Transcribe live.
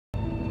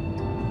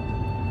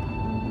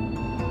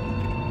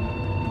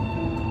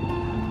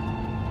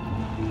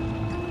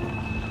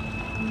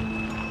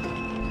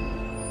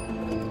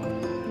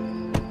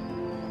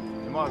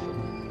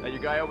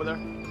guy over there?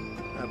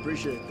 I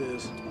appreciate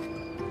this.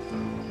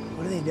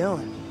 What are they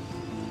doing?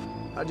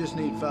 I just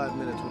need 5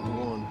 minutes with the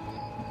one,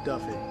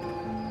 Duffy.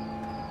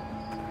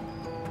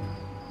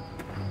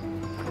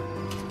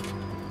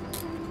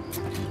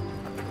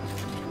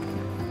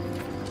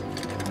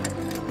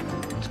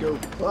 Let's go.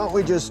 Why don't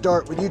we just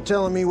start with you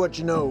telling me what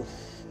you know?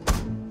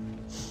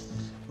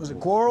 Was it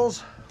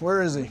Quarles?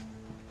 Where is he?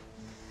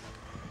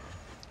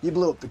 You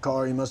blew up the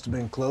car. You must have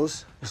been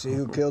close. You see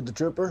who killed the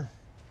trooper?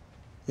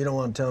 You don't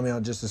want to tell me,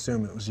 I'll just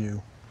assume it was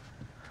you.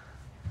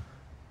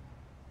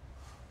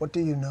 What do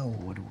you know?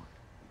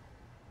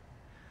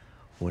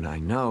 What I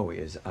know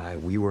is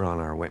we were on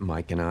our way,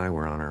 Mike and I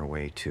were on our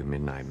way to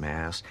midnight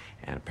mass,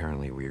 and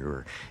apparently we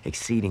were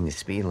exceeding the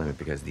speed limit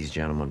because these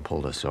gentlemen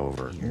pulled us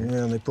over. Yeah,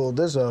 and they pulled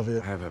this off you.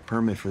 I have a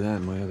permit for that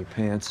in my other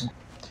pants.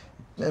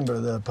 Remember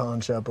the pawn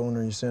shop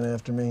owner you sent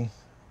after me?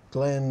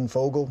 Glenn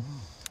Fogel?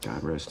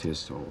 God rest his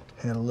soul.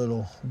 Had a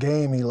little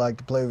game he liked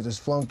to play with his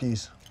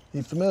flunkies.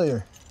 You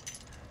familiar?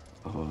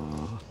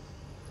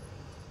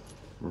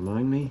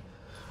 Remind me?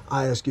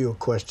 I ask you a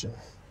question.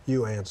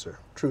 You answer,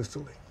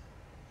 truthfully,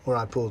 or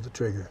I pull the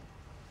trigger.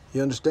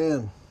 You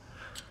understand?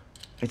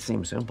 It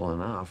seems simple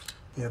enough.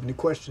 You have any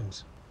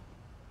questions?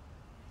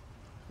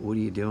 What are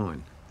you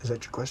doing? Is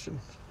that your question?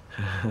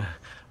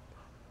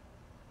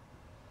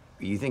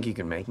 You think you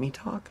can make me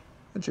talk?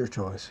 It's your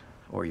choice.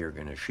 Or you're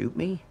gonna shoot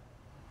me?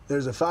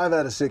 There's a 5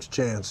 out of 6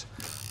 chance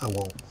I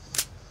won't.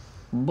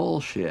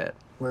 Bullshit.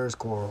 Where's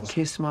Quarles?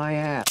 Kiss my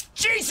ass.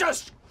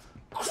 Jesus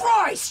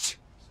Christ!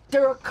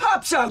 There are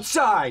cops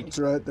outside! That's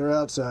right, they're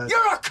outside.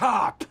 You're a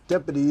cop!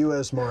 Deputy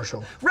U.S.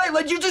 Marshal.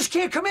 Raylan, you just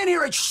can't come in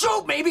here and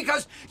shoot me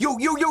because you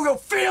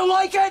feel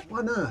like it?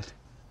 Why not?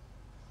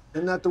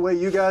 Isn't that the way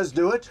you guys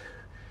do it?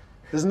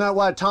 Isn't that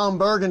why Tom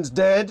Bergen's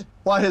dead?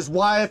 Why his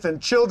wife and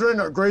children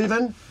are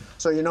grieving?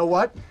 So you know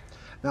what?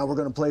 Now we're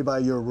gonna play by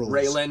your rules.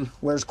 Raylan.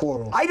 Where's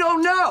Quarles? I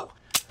don't know!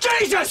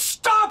 Jesus,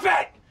 stop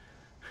it!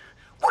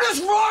 What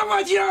is wrong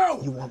with you?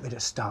 You want me to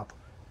stop?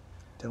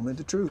 Tell me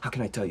the truth. How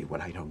can I tell you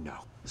what I don't know?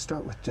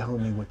 Start with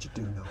telling me what you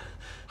do know.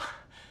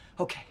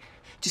 Okay,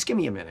 just give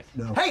me a minute.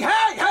 No.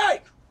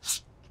 Hey!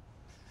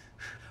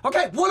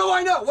 Okay, what do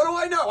I know? What do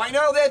I know? I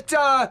know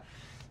that,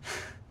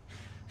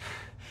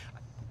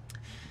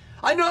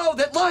 I know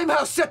that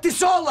Limehouse set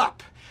this all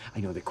up.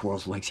 I know that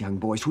Quarles likes young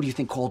boys. Who do you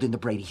think called in the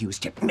Brady Hughes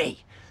tip?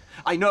 Me.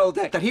 I know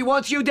that he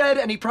wants you dead,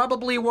 and he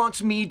probably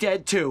wants me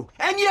dead, too.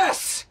 And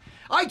yes,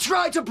 I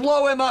tried to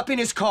blow him up in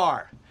his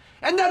car.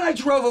 And then I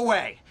drove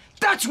away.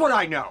 That's what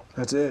I know.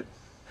 That's it.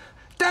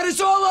 That is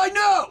all I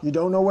know. You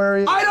don't know where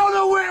he is? I don't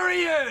know where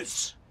he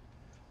is.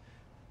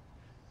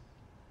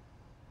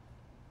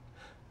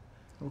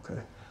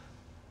 Okay.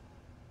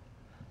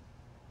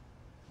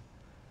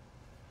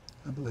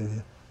 I believe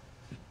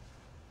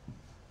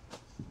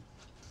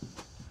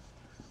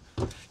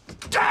you.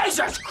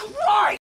 Jesus Christ!